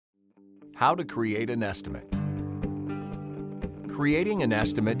How to create an estimate. Creating an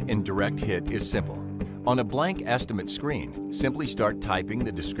estimate in Direct Hit is simple. On a blank estimate screen, simply start typing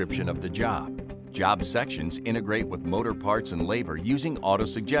the description of the job. Job sections integrate with motor parts and labor using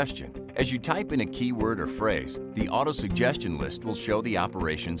autosuggestion. As you type in a keyword or phrase, the autosuggestion list will show the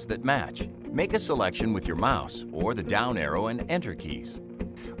operations that match. Make a selection with your mouse or the down arrow and enter keys.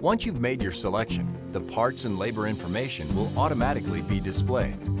 Once you've made your selection, the parts and labor information will automatically be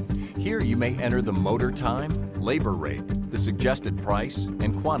displayed. Here you may enter the motor time, labor rate, the suggested price,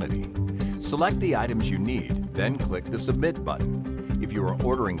 and quantity. Select the items you need, then click the Submit button. If you are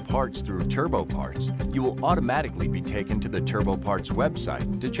ordering parts through Turbo Parts, you will automatically be taken to the Turbo Parts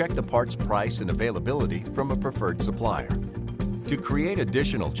website to check the parts price and availability from a preferred supplier. To create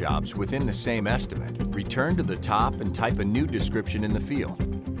additional jobs within the same estimate, return to the top and type a new description in the field.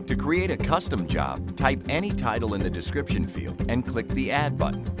 To create a custom job, type any title in the description field and click the Add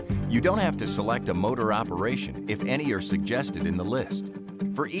button. You don't have to select a motor operation if any are suggested in the list.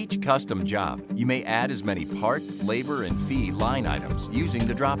 For each custom job, you may add as many part, labor, and fee line items using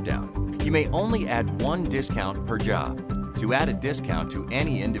the drop-down. You may only add one discount per job. To add a discount to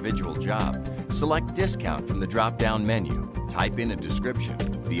any individual job, select Discount from the drop-down menu. Type in a description,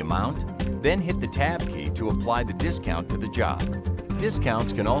 the amount, then hit the Tab key to apply the discount to the job.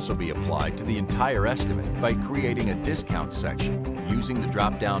 Discounts can also be applied to the entire estimate by creating a discount section using the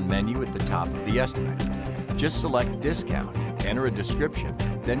drop-down menu at the top of the estimate. Just select Discount, enter a description,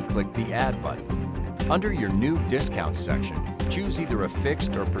 then click the Add button. Under your new Discount section, choose either a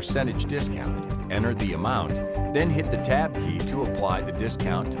fixed or percentage discount, enter the amount, then hit the Tab key to apply the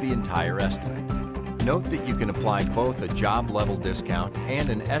discount to the entire estimate. Note that you can apply both a job level discount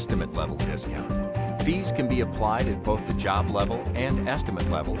and an estimate level discount. Fees can be applied at both the job level and estimate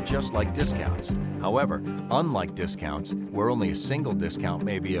level, just like discounts. However, unlike discounts, where only a single discount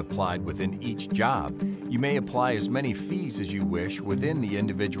may be applied within each job, you may apply as many fees as you wish within the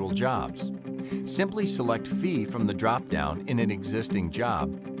individual jobs. Simply select Fee from the drop-down in an existing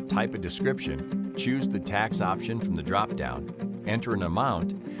job, type a description, choose the tax option from the drop-down, enter an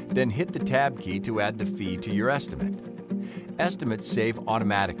amount, then hit the Tab key to add the fee to your estimate. Estimates save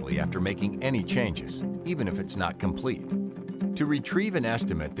automatically after making any changes, even if it's not complete. To retrieve an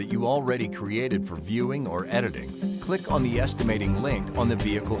estimate that you already created for viewing or editing, click on the estimating link on the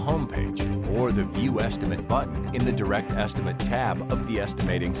vehicle homepage or the View Estimate button in the Direct Estimate tab of the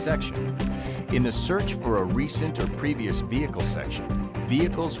Estimating section. In the Search for a recent or previous vehicle section,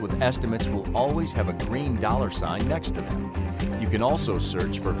 vehicles with estimates will always have a green $ next to them. You can also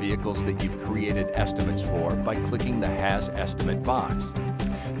search for vehicles that you've created estimates for by clicking the Has Estimate box.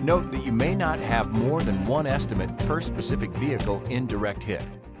 Note that you may not have more than one estimate per specific vehicle in Direct Hit.